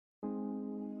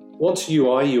Want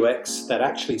UI UX that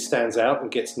actually stands out and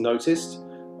gets noticed?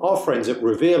 Our friends at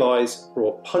Revealize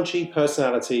brought punchy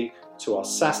personality to our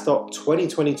SaaStock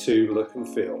 2022 look and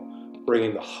feel,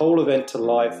 bringing the whole event to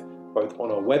life both on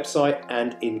our website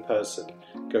and in person.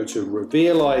 Go to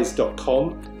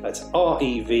revealize.com, that's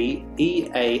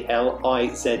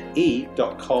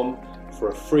revealize.com, for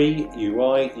a free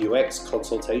UI UX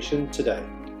consultation today.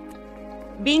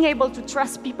 Being able to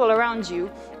trust people around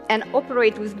you and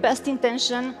operate with best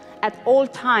intention at all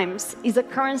times is a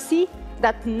currency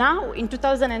that now, in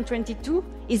 2022,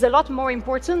 is a lot more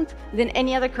important than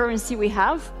any other currency we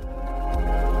have.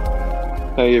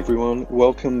 Hey everyone,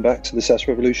 welcome back to the SaaS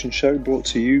Revolution Show, brought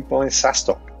to you by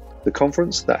SaaStock, the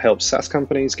conference that helps SaaS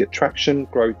companies get traction,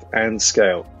 growth, and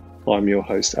scale. I'm your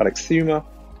host, Alex Thuma,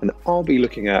 and I'll be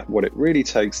looking at what it really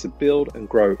takes to build and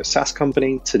grow a SaaS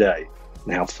company today,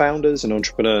 and how founders and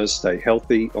entrepreneurs stay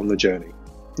healthy on the journey.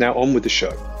 Now on with the show.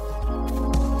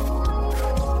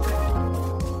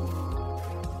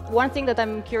 One thing that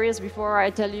I'm curious before I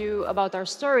tell you about our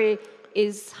story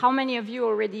is how many of you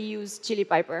already use Chili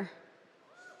Piper?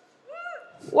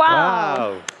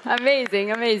 Wow!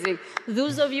 Amazing, amazing.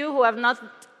 Those of you who have not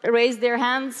raised their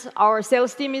hands, our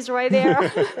sales team is right there.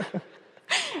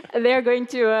 They're going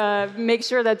to make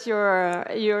sure that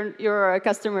you're a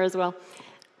customer as well.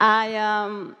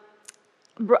 I'm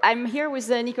here with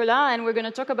Nicolas, and we're going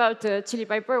to talk about Chili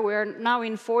Piper. We're now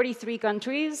in 43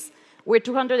 countries. We're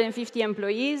 250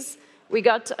 employees. We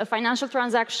got a financial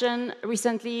transaction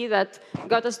recently that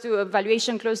got us to a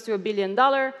valuation close to $1 billion.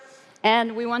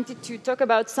 And we wanted to talk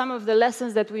about some of the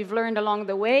lessons that we've learned along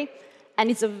the way.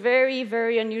 And it's a very,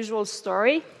 very unusual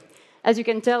story. As you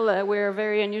can tell, we're a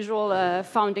very unusual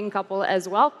founding couple as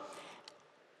well.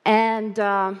 And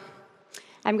I'm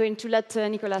going to let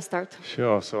Nicolas start.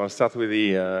 Sure. So I'll start with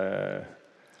the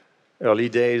early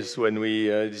days when we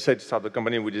decided to start the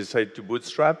company. We decided to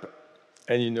bootstrap.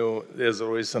 And you know, there's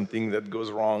always something that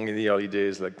goes wrong in the early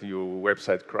days, like your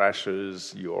website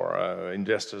crashes, your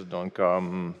investors don't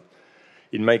come.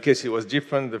 In my case, it was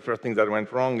different. The first thing that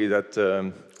went wrong is that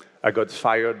I got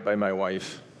fired by my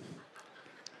wife.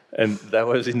 And that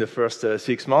was in the first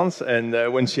 6 months. And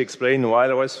when she explained why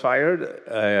I was fired,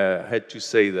 I had to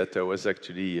say that I was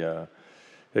actually, that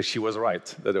she was right,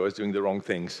 that I was doing the wrong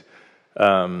things.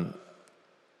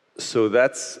 So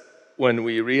that's when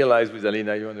we realized with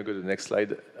Alina, you want to go to the next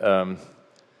slide,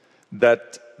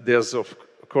 that there's, of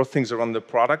course, things around the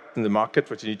product and the market,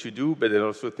 what you need to do, but there are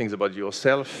also things about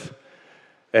yourself.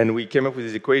 And we came up with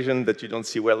this equation that you don't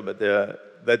see well, but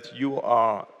that you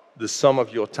are the sum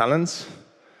of your talents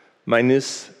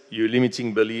minus your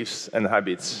limiting beliefs and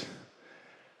habits.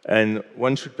 And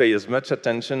one should pay as much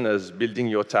attention as building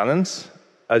your talents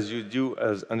as you do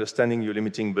as understanding your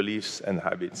limiting beliefs and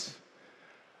habits.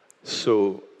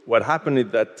 So what happened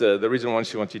is that the reason why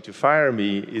she wanted to fire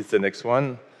me is the next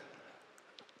one,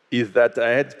 is that I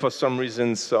had, for some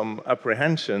reason, some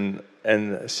apprehension.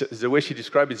 And the way she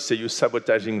described it, she said, you're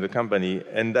sabotaging the company.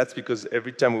 And that's because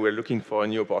every time we were looking for a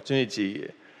new opportunity,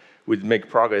 we'd make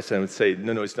progress and would say,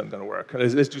 no, it's not going to work.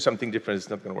 Let's do something different.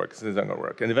 It's not going to work. It's not going to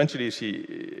work. And eventually,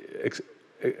 she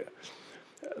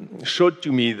showed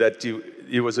to me that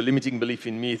it was a limiting belief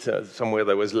in me, somewhere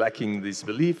that was lacking this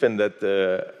belief, and that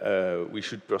we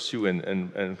should pursue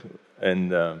and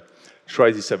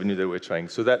try this avenue that we're trying.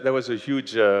 So that was a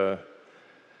huge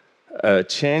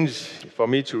change for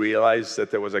me to realize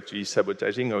that I was actually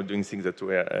sabotaging or doing things that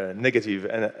were negative.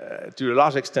 And to a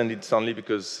large extent, it's only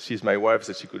because she's my wife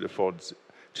that she could afford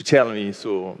to tell me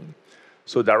so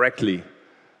directly.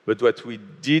 But what we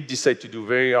did decide to do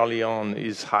very early on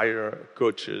is hire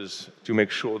coaches to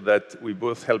make sure that we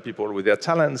both help people with their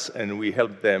talents and we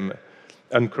help them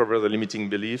uncover the limiting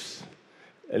beliefs,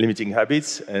 limiting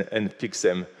habits, and fix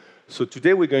them. So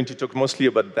today we're going to talk mostly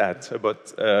about that,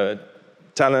 about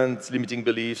talent, limiting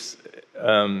beliefs,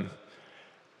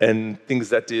 and things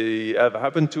that have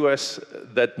happened to us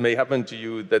that may happen to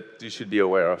you that you should be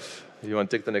aware of. You want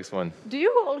to take the next one? Do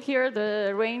you all hear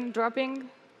the rain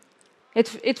dropping?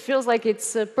 It feels like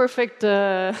it's a perfect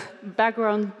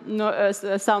background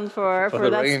sound for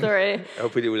that rain. Story.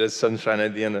 Hopefully with the sunshine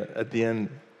at the end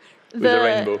with the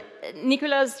rainbow.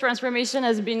 Nicolas' transformation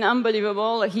has been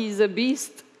unbelievable. He's a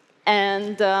beast.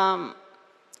 And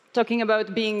talking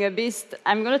about being a beast,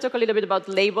 I'm going to talk a little bit about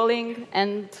labeling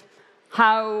and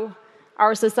how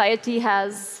our society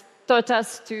has taught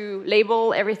us to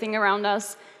label everything around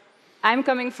us. I'm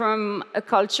coming from a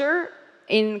culture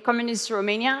in communist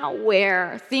Romania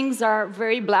where things are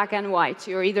very black and white.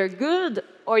 You're either good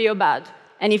or you're bad.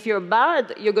 And if you're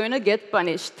bad, you're going to get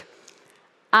punished.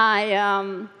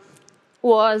 I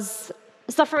was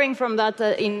suffering from that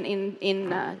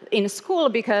in school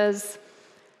because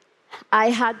I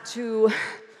had to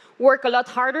work a lot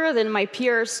harder than my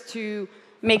peers to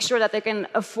make sure that I can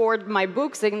afford my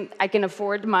books and I can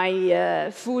afford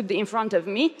my food in front of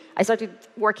me. I started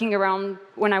working around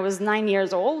when I was 9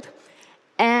 years old.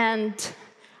 And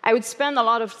I would spend a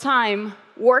lot of time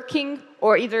working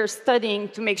or either studying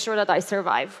to make sure that I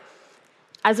survive.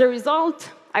 As a result,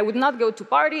 I would not go to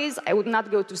parties, I would not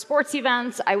go to sports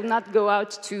events, I would not go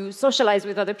out to socialize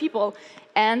with other people,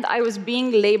 and I was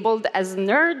being labeled as a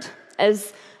nerd,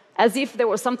 as if there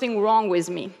was something wrong with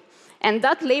me. And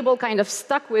that label kind of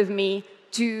stuck with me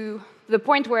to the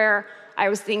point where I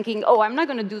was thinking, oh, I'm not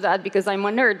going to do that because I'm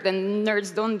a nerd, and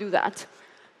nerds don't do that.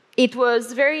 It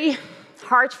was very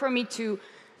hard for me to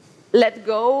let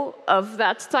go of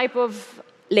that type of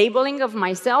labeling of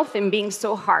myself and being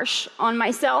so harsh on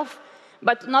myself.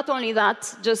 But not only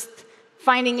that, just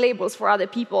finding labels for other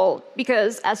people,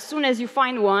 because as soon as you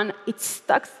find one, it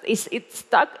sticks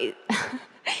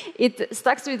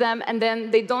with them, and then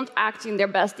they don't act in their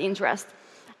best interest.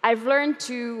 I've learned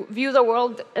to view the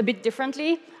world a bit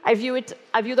differently. I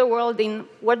view the world in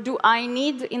what do I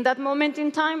need in that moment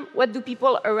in time, what do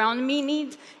people around me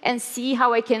need, and see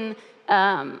how I can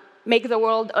make the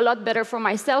world a lot better for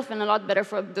myself and a lot better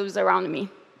for those around me.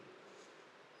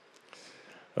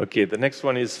 Okay, the next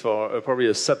one is for probably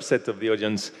a subset of the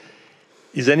audience.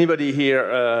 Is anybody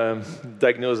here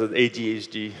diagnosed with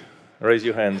ADHD? Raise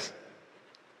your hands.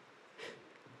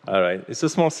 All right, it's a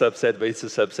small subset, but it's a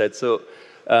subset. So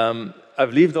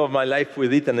I've lived all my life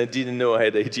with it, and I didn't know I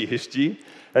had ADHD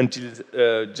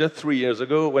until just 3 years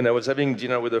ago when I was having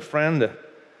dinner with a friend,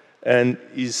 and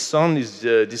his son is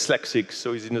dyslexic,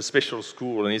 so he's in a special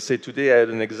school, and he said, today I had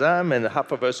an exam, and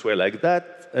half of us were like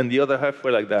that, and the other half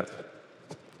were like that.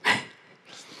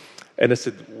 And I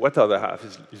said, what other half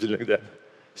is like that?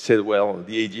 He said, well,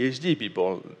 the ADHD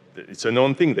people, it's a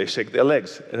known thing, they shake their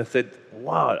legs. And I said,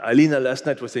 wow, Alina last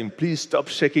night was saying, please stop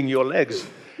shaking your legs.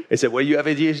 He said, well, you have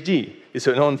ADHD. It's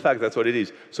a known fact, that's what it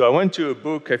is. So I went to a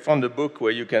book, I found a book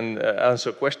where you can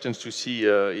answer questions to see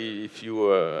if you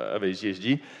have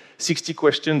ADHD. 60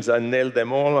 questions, I nailed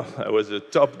them all. I was a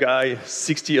top guy,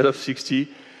 60 out of 60.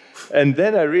 And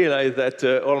then I realized that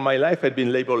all my life I'd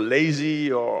been labeled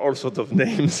lazy or all sorts of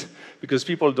names because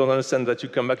people don't understand that you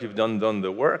come back, you've done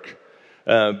the work.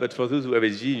 But for those who have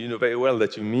ADHD, you know very well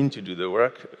that you mean to do the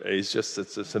work. It's just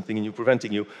something in you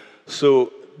preventing you.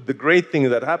 So the great thing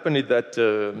that happened is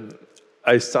that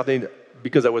I started,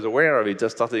 because I was aware of it, I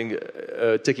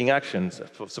started taking actions.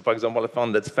 So for example, I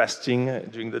found that fasting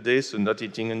during the day, so not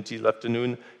eating until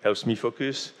afternoon, helps me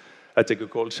focus. I take a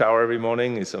cold shower every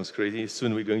morning. It sounds crazy.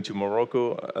 Soon we're going to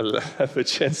Morocco. I'll have a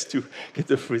chance to get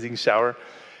a freezing shower.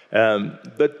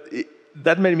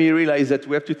 That made me realize that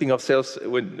we have to think of ourselves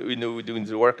when we're doing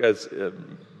the work as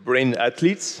brain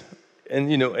athletes,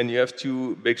 and you have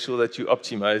to make sure that you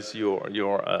optimize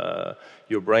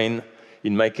your brain.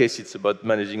 In my case, it's about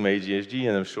managing my ADHD,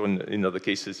 and I'm sure in other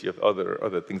cases you have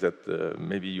other things that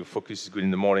maybe your focus is good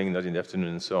in the morning, not in the afternoon,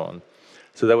 and so on.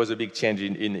 So that was a big change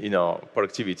in our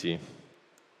productivity.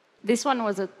 This one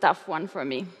was a tough one for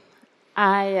me.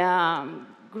 I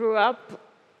grew up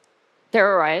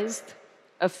terrorized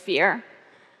of fear.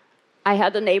 I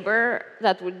had a neighbor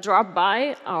that would drop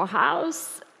by our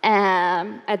house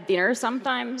at dinner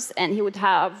sometimes, and he would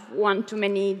have one too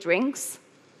many drinks,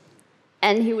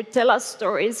 and he would tell us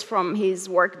stories from his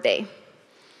work day.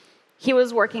 He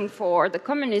was working for the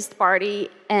Communist Party,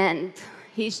 and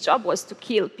his job was to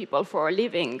kill people for a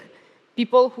living,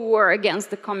 people who were against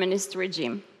the communist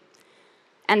regime.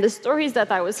 And the stories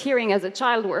that I was hearing as a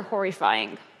child were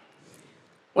horrifying.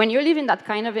 When you live in that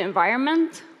kind of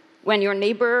environment, when your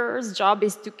neighbor's job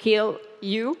is to kill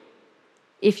you,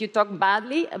 if you talk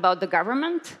badly about the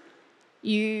government,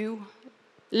 you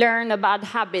learn a bad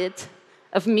habit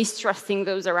of mistrusting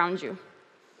those around you.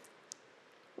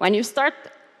 When you start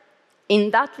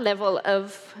in that level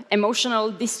of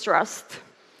emotional distrust,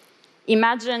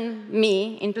 imagine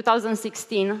me in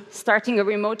 2016 starting a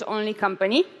remote-only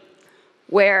company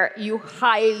where you're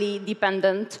highly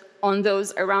dependent on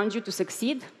those around you to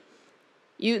succeed.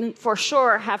 You for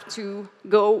sure have to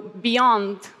go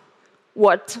beyond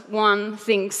what one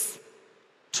thinks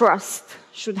trust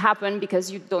should happen because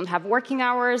you don't have working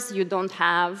hours, you're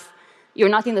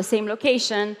not in the same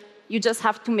location. You just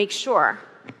have to make sure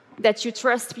that you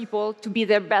trust people to be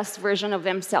their best version of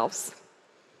themselves.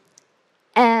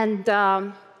 And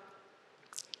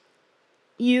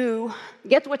you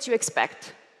get what you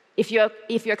expect. If you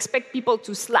expect people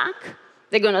to slack,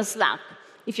 they're going to slack.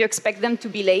 If you expect them to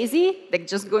be lazy, they're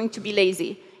just going to be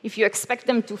lazy. If you expect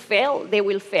them to fail, they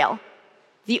will fail.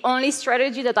 The only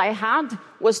strategy that I had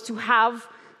was to have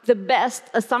the best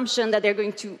assumption that they're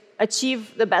going to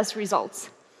achieve the best results.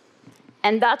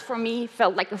 And that, for me,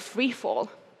 felt like a free fall.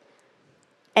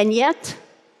 And yet,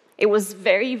 it was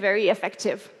very, very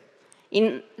effective.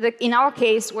 In our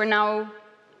case, we're now a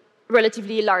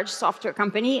relatively large software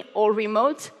company, all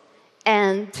remote,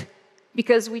 and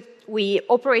because we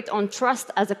operate on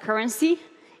trust as a currency,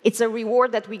 it's a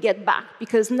reward that we get back,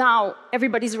 because now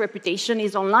everybody's reputation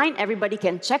is online. Everybody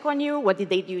can check on you. What did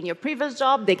they do in your previous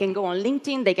job? They can go on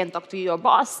LinkedIn. They can talk to your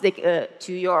boss,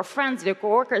 to your friends, their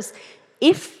coworkers.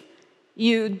 If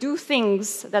you do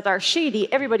things that are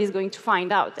shady, everybody's going to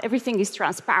find out. Everything is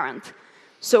transparent.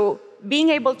 So being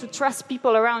able to trust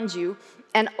people around you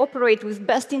and operate with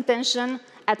best intention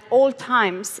at all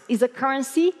times is a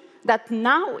currency that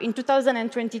now, in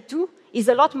 2022, is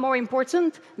a lot more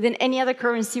important than any other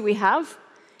currency we have.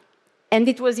 And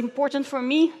it was important for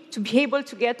me to be able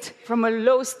to get from a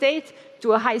low state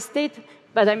to a high state,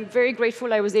 but I'm very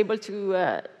grateful I was able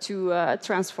to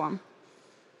transform.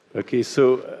 Okay,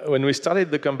 so when we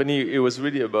started the company, it was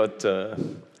really about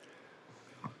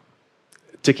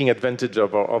taking advantage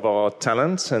of our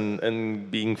talents and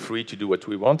being free to do what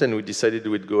we want, and we decided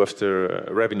we'd go after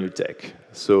revenue tech.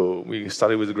 So we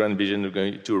started with a grand vision of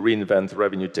going to reinvent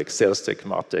revenue tech, sales tech,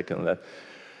 martech, and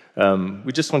that.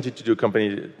 We just wanted to do a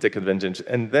company to take advantage.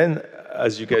 And then,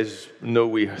 as you guys know,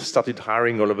 we started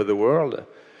hiring all over the world,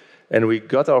 and we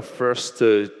got our first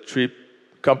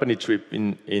company trip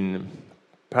in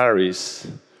Paris,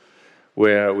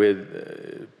 where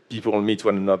with people meet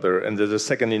one another, and there's a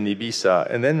second in Ibiza.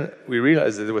 And then we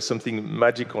realized that there was something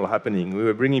magical happening. We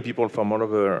were bringing people from all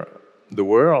over the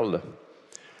world,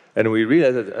 and we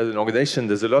realized that as an organization,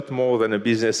 there's a lot more than a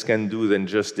business can do than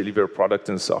just deliver product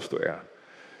and software.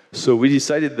 So we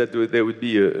decided that there would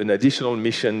be an additional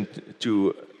mission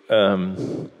to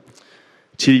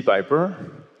Chili Piper,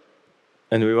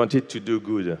 and we wanted to do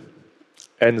good.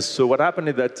 And so what happened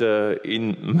is that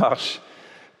in March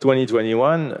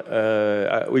 2021,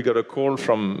 we got a call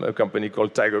from a company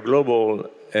called Tiger Global,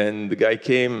 and the guy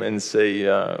came and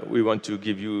said, we want to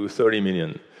give you 30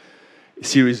 million,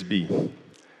 Series B.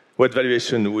 What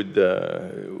valuation would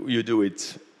you do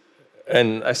it?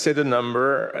 And I said a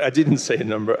number. I didn't say a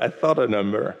number. I thought a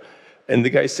number. And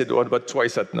the guy said, what about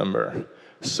twice that number?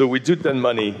 So we took that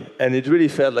money, and it really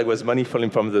felt like it was money falling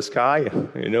from the sky,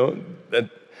 you know.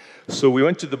 So we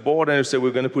went to the board and we said,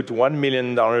 we're going to put $1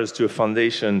 million to a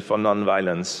foundation for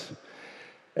nonviolence.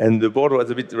 And the board was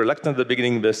a bit reluctant at the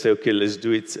beginning, but they said, okay, let's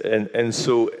do it. And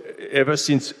so ever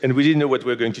since, and we didn't know what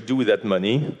we were going to do with that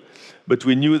money, but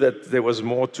we knew that there was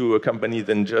more to a company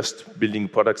than just building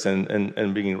products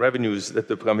and bringing revenues, that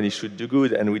the company should do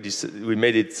good. And we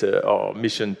made it our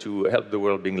mission to help the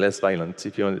world being less violent.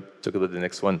 If you want to talk about the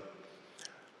next one.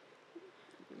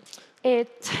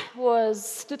 It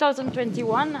was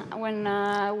 2021 when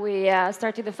we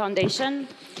started the foundation,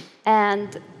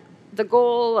 and the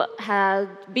goal had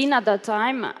been at that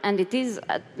time, and it is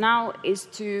now, is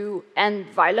to end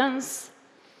violence.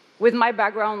 With my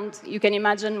background, you can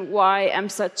imagine why I'm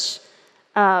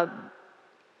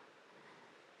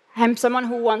someone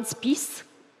who wants peace.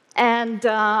 And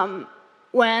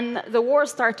when the war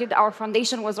started, our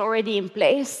foundation was already in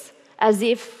place, as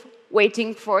if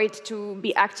waiting for it to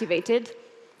be activated.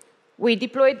 We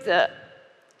deployed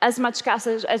as much cash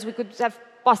as we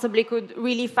could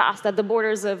really fast at the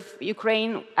borders of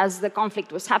Ukraine as the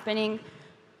conflict was happening.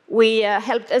 We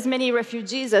helped as many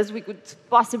refugees as we could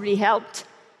possibly help.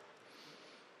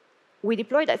 We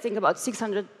deployed, I think, about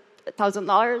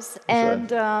 $600,000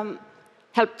 and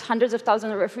helped hundreds of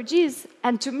thousands of refugees.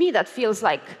 And to me, that feels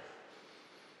like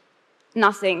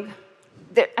nothing.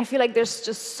 I feel like there's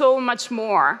just so much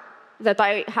more that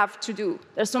I have to do.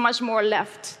 There's so much more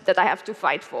left that I have to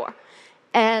fight for.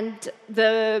 And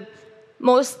the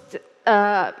most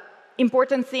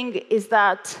important thing is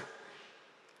that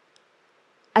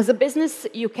as a business,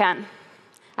 you can.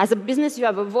 As a business, you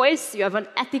have a voice, you have an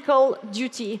ethical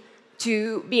duty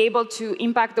to be able to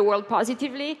impact the world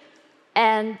positively.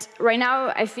 And right now,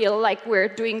 I feel like we're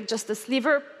doing just a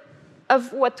sliver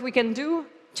of what we can do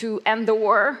to end the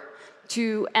war,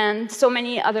 to end so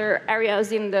many other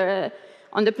areas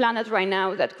on the planet right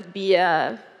now that could be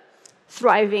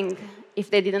thriving if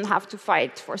they didn't have to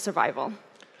fight for survival.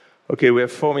 Okay, we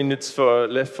have 4 minutes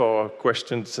left for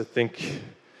questions. I think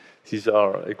these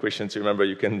are questions. Remember,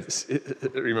 you can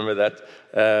remember that.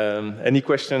 Any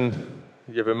question?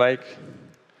 You have a mic?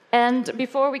 And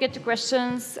before we get to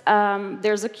questions,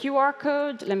 there's a QR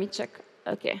code. Let me check.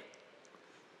 Okay.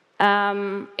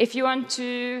 If you want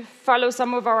to follow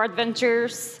some of our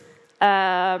adventures,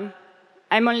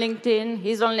 I'm on LinkedIn,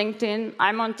 he's on LinkedIn,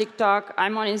 I'm on TikTok,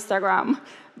 I'm on Instagram,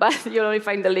 but you'll only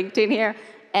find the LinkedIn here.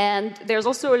 And there's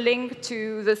also a link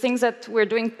to the things that we're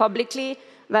doing publicly,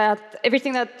 that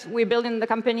everything that we build in the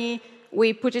company,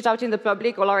 we put it out in the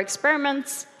public, all our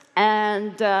experiments,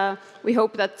 and we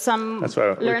hope that some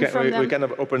learn from them. We kind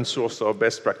of open source our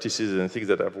best practices and things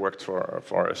that have worked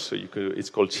for us. So it's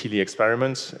called Chili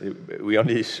Experiments. We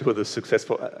only show the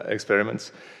successful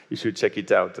experiments. You should check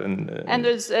it out. And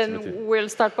we'll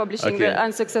start publishing the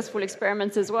unsuccessful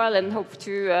experiments as well, and hope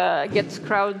to get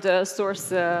crowd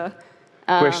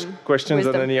questions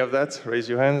on any of that? Raise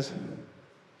your hands.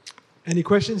 Any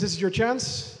questions? This is your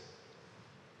chance.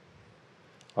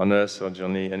 On us or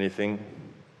Johnny, anything?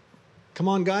 Come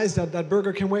on, guys. That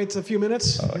burger can wait a few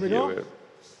minutes. Here we go.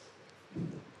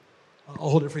 I'll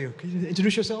hold it for you. Can you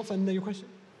introduce yourself and your question?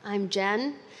 I'm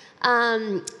Jen.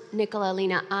 Nicola,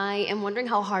 Alina, I am wondering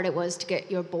how hard it was to get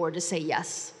your board to say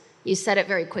yes. You said it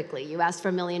very quickly. You asked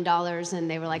for $1 million, and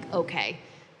they were like, okay.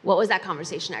 What was that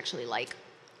conversation actually like?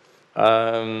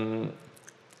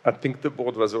 I think the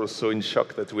board was also in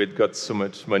shock that we had got so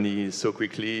much money so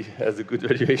quickly as a good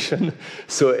valuation.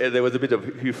 So there was a bit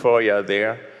of euphoria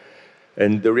there.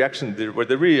 And the reaction, what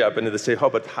they really happened, they say, how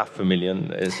about $500,000?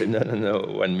 And I said, no,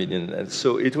 1 million. And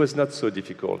so it was not so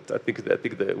difficult. I think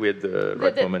that we had the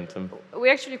right momentum.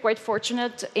 We're actually quite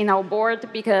fortunate in our board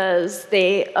because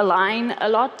they align a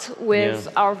lot with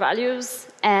our values,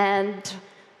 and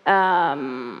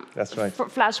that's right.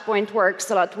 Flashpoint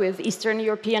works a lot with Eastern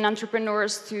European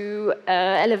entrepreneurs to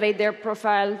elevate their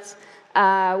profiles.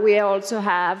 We also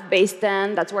have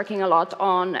Baystand that's working a lot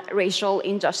on racial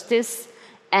injustice,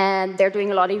 and they're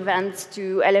doing a lot of events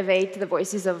to elevate the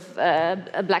voices of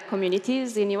black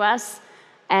communities in US.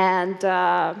 And,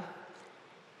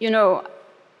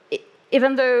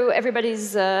 even though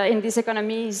everybody's in this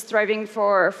economy is striving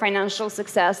for financial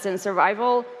success and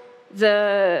survival,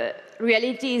 the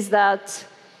reality is that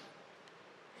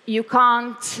you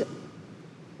can't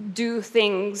do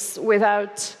things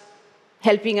without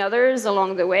helping others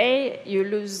along the way. You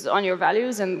lose on your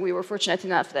values, and we were fortunate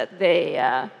enough that they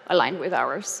aligned with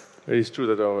ours. It is true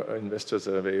that our investors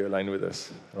are very aligned with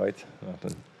us, right?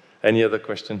 Any other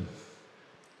question?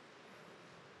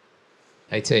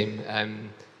 Hey team,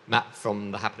 Matt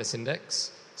from the Happiness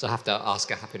Index. So I have to ask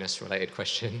a happiness-related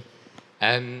question.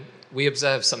 We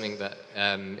observe something that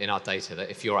in our data,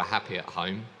 that if you're happier at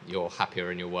home, you're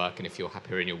happier in your work, and if you're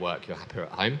happier in your work, you're happier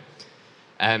at home.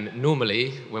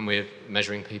 Normally, when we're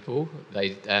measuring people,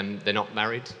 they're not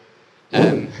married.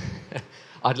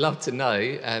 I'd love to know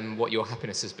what your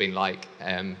happiness has been like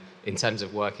in terms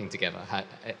of working together.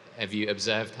 Have you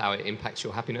observed how it impacts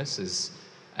your happiness as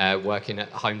working at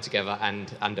home together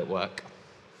and at work?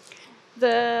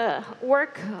 The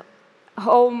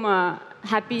work-home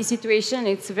happy situation,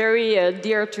 it's very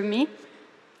dear to me.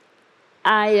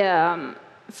 I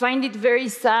find it very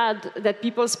sad that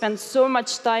people spend so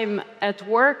much time at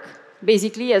work,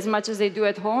 basically as much as they do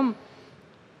at home,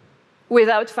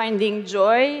 without finding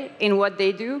joy in what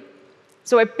they do.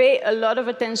 So I pay a lot of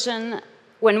attention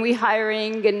when we're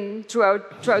hiring and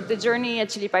throughout the journey at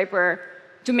Chili Piper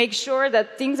to make sure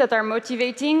that things that are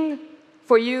motivating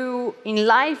for you in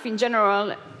life in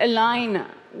general align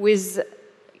with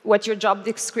what your job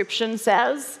description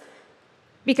says.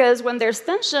 Because when there's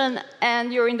tension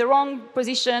and you're in the wrong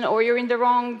position or you're in the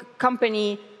wrong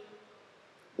company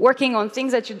working on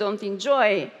things that you don't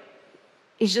enjoy,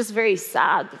 it's just very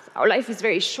sad. Our life is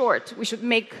very short. We should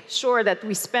make sure that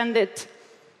we spend it,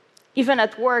 even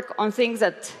at work, on things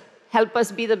that help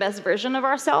us be the best version of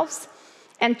ourselves.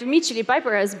 And to me, Chili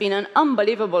Piper has been an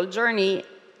unbelievable journey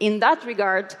in that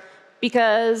regard,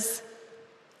 because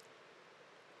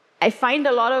I find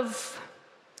a lot of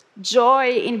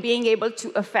joy in being able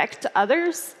to affect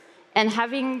others, and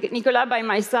having Nicola by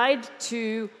my side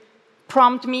to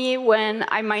prompt me when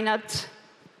I might not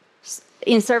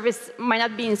be in service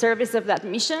of that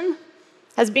mission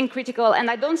has been critical. And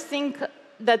I don't think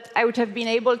that I would have been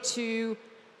able to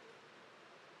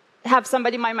have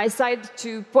somebody by my side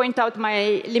to point out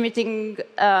my limiting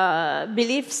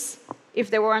beliefs if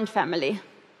they weren't family.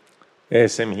 Yeah,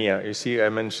 same here. You see, I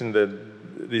mentioned that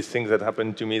these things that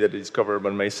happened to me that I discovered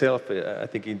about myself. I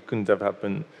think it couldn't have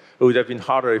happened. It would have been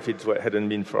harder if it hadn't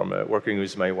been from working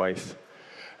with my wife.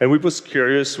 And we were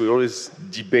curious. We always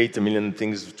debate a million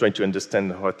things, trying to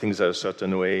understand how things are a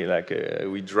certain way. Like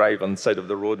we drive on the side of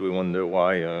the road, we wonder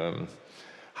why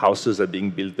houses are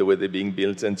being built the way they're being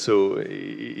built. And so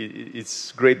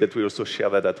it's great that we also share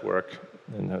that at work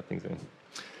and how things are.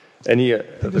 Any other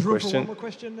question? There's room for one more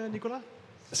question, Nicola?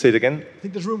 Say it again. I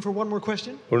think there's room for one more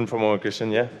question. Room for one more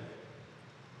question, yeah.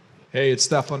 Hey, it's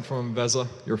Stefan from Veza,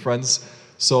 your friends.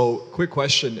 So, quick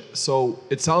question. So,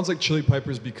 it sounds like Chili Piper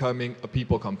is becoming a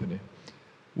people company.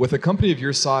 With a company of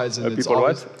your size, and it's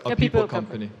a people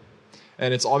company,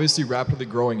 and it's obviously rapidly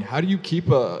growing. How do you keep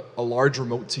a large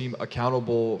remote team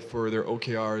accountable for their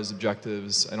OKRs,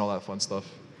 objectives, and all that fun stuff?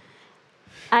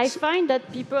 I find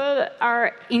that people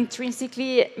are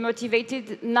intrinsically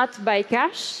motivated not by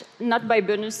cash, not by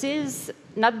bonuses,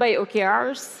 not by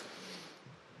OKRs.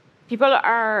 People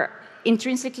are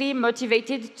intrinsically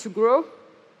motivated to grow.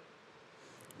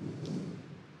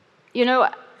 You know,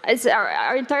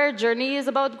 our entire journey is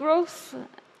about growth.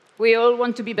 We all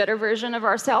want to be a better version of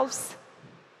ourselves.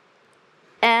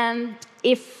 And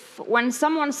when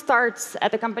someone starts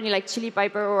at a company like Chili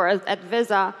Piper or at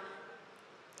Vesa,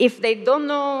 if they don't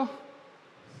know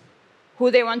who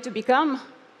they want to become,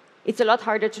 it's a lot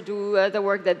harder to do the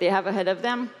work that they have ahead of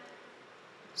them.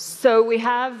 So we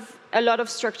have a lot of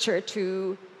structure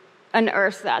to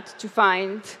unearth that, to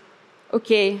find,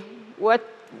 okay, what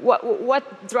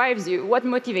drives you, what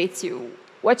motivates you,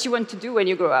 what you want to do when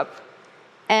you grow up.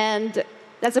 And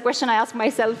that's a question I ask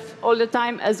myself all the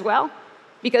time as well,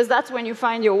 because that's when you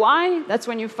find your why, that's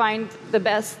when you find the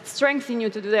best strength in you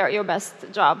to do your best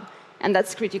job, and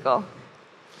that's critical.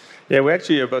 Yeah, we're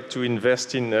actually about to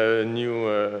invest in a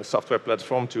new software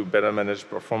platform to better manage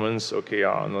performance,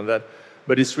 OKR, and all that.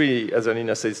 But it's really, as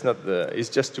Alina said, it's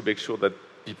just to make sure that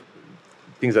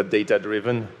things are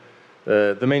data-driven.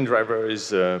 The main driver is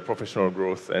professional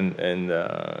growth, and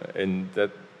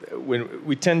that when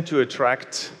we tend to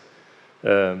attract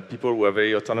people who are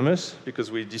very autonomous because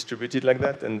we distribute it like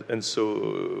that, and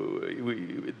so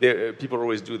people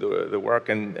always do the work,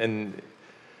 and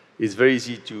it's very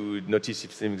easy to notice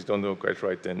if things don't go quite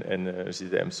right and see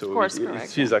them. So it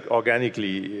feels like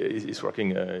organically it's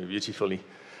working beautifully.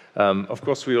 Of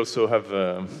course, we also have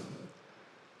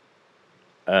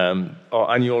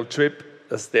our annual trip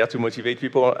that's there to motivate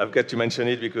people. I've got to mention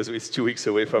it because it's 2 weeks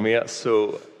away from here.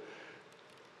 So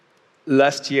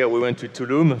last year we went to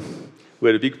Tulum. We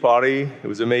had a big party. It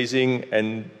was amazing.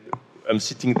 And I'm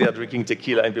sitting there drinking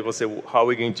tequila, and people say, well, how are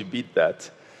we going to beat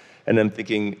that? And I'm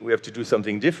thinking, we have to do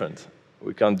something different.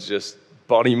 We can't just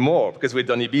party more, because we've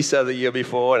done Ibiza the year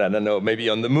before, and I don't know, maybe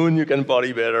on the moon you can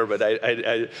party better, but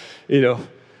I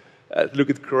look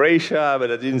at Croatia, but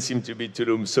that didn't seem to be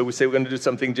Tulum. So we say we're going to do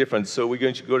something different. So we're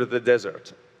going to go to the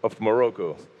desert of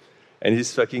Morocco. And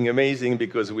it's fucking amazing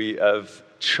because we have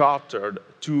chartered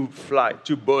two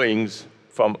Boeings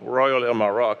from Royal Air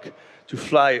Maroc to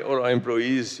fly all our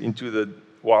employees into the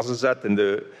Ouarzazate and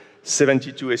the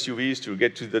 72 SUVs to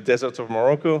get to the desert of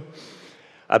Morocco.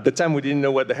 At the time, we didn't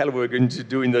know what the hell we were going to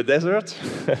do in the desert.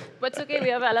 But it's okay,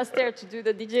 we have Alastair to do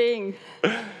the DJing.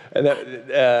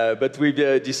 But we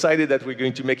decided that we're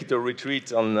going to make it a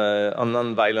retreat on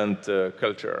nonviolent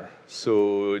culture.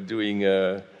 So doing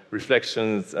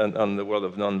reflections on the world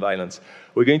of nonviolence.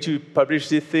 We're going to publish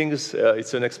these things.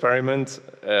 It's an experiment.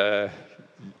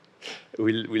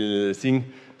 We'll think.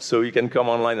 So you can come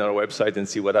online on our website and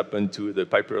see what happened to the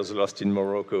Pipers lost in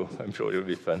Morocco. I'm sure it'll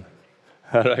be fun.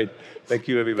 All right. Thank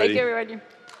you, everybody. Thank you, everybody.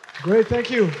 Great, thank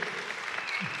you.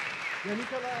 Yeah,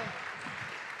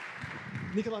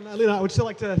 Nicola and Alina, I would still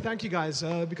like to thank you guys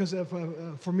because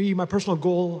for me, my personal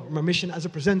goal, my mission as a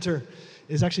presenter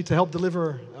is actually to help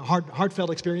deliver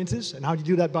heartfelt experiences. And how do you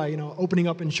do that? By opening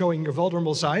up and showing your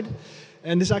vulnerable side.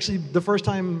 And this is actually the first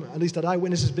time, at least that I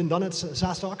witness, has been done at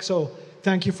SaaStock. So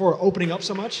thank you for opening up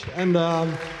so much. And I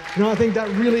think that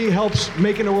really helps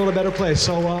making the world a better place.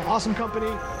 So awesome company.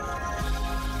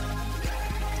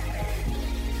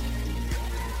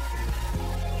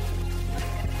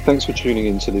 Thanks for tuning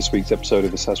in to this week's episode of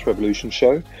the SaaS Revolution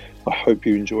Show. I hope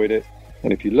you enjoyed it.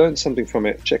 And if you learned something from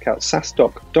it, check out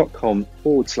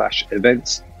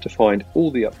saastock.com/events to find all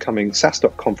the upcoming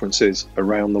SaaStock conferences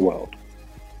around the world.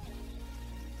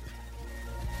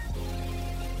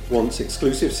 Want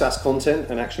exclusive SaaS content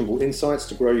and actionable insights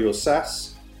to grow your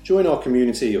SaaS? Join our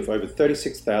community of over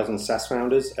 36,000 SaaS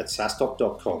founders at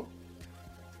saastock.com.